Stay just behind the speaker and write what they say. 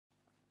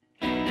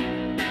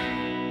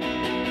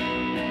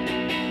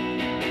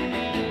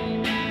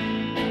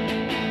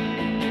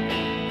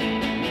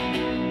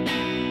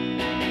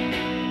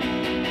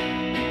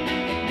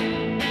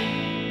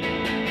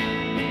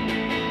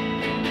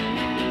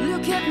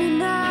me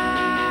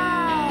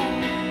now.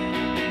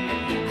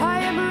 I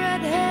am a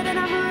redhead and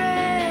I'm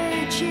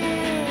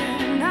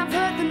raging. I've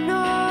heard the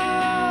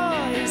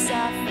noise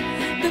of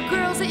the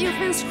girls that you've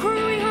been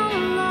screwing all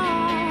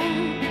along.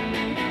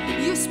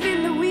 You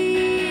spin the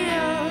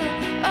wheel,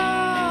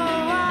 oh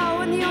wow,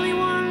 and the only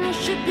one who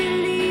should be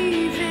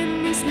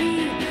leaving is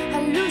me. I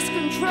lose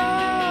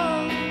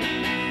control.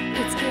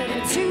 It's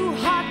getting too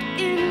hot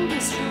in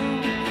this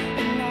room,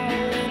 and now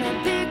we're in a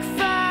big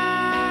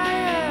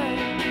fire.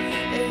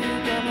 And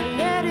you're gonna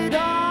let it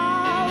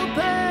all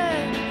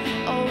burn.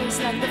 Always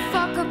like the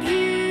fuck up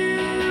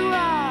you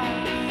are.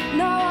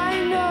 Now I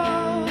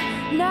know,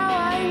 now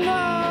I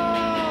know.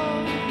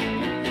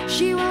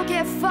 She won't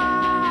get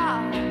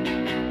far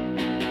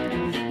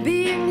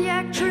being the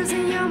actress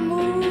in your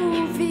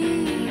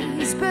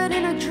movies, but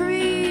in a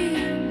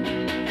dream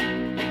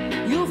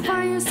you'll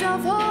find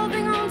yourself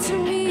holding on to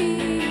me.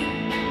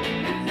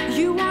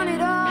 You want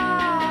it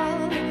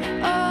all,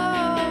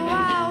 oh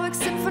wow,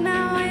 except for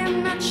now I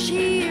am not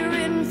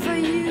cheering for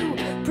you.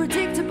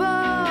 Predictable,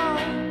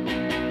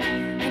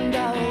 and I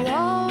will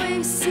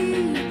always see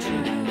you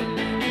through.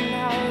 And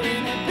now we're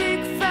in a big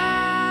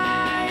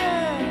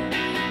fire,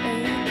 and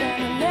you're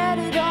gonna let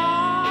it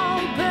all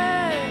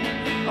burn.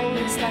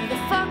 Always like the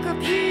fuck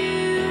up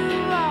you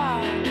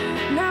are.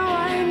 Now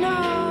I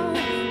know,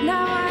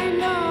 now I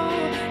know.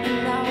 And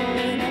now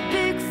we're in a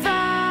big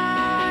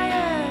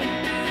fire,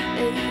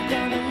 and you're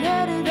gonna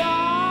let it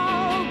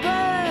all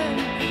burn.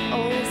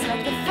 Always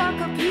like the fuck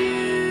up you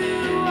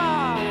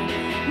are.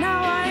 Now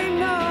I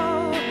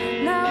know,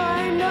 now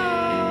I know.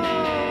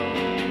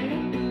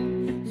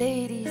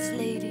 Ladies,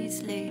 ladies,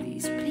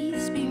 ladies,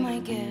 please be my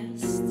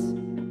guests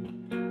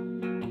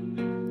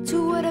to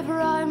whatever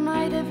I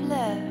might have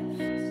left.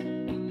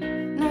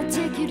 Now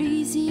take it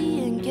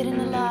easy and get in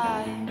the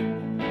line.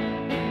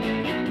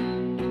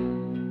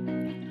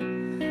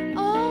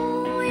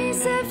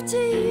 Always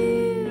after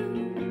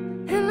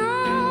you, and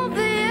all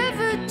they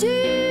ever do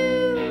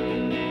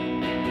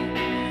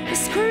is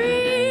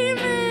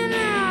screaming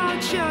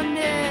out your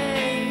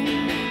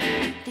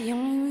name. The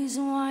only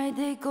reason why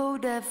they go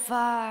that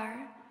far,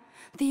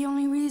 the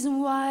only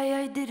reason why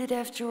I did it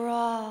after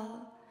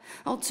all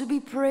to be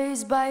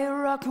praised by a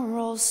rock and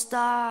roll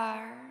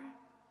star.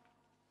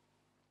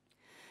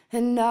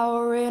 And now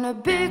we're in a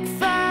big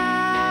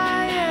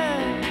fire,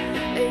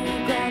 and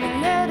you're gonna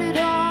let it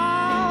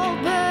all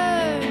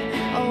burn.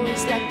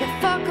 Always like the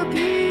fuck up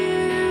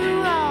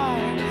you are.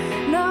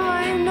 Now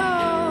I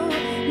know,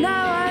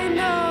 now I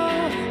know.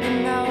 And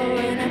now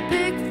we're in a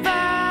big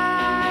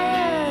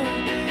fire,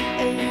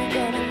 and you're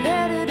gonna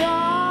let it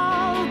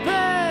all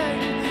burn.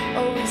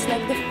 Always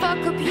like the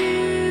fuck up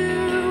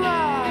you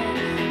are.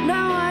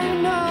 Now I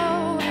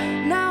know,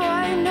 now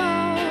I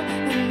know.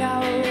 And now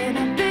we're in a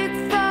big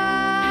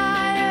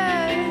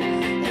fire,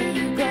 and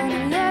you're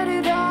gonna let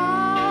it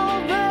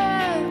all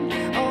burn.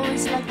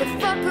 Always like the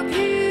fuck up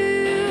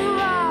you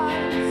are.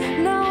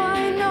 Now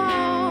I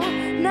know,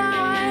 now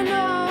I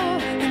know.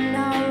 And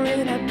now we're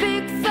in a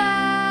big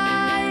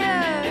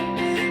fire,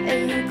 and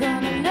you're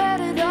gonna let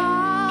it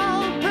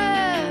all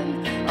burn.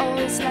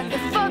 Always like the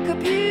fuck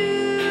up you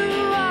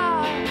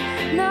are.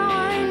 Now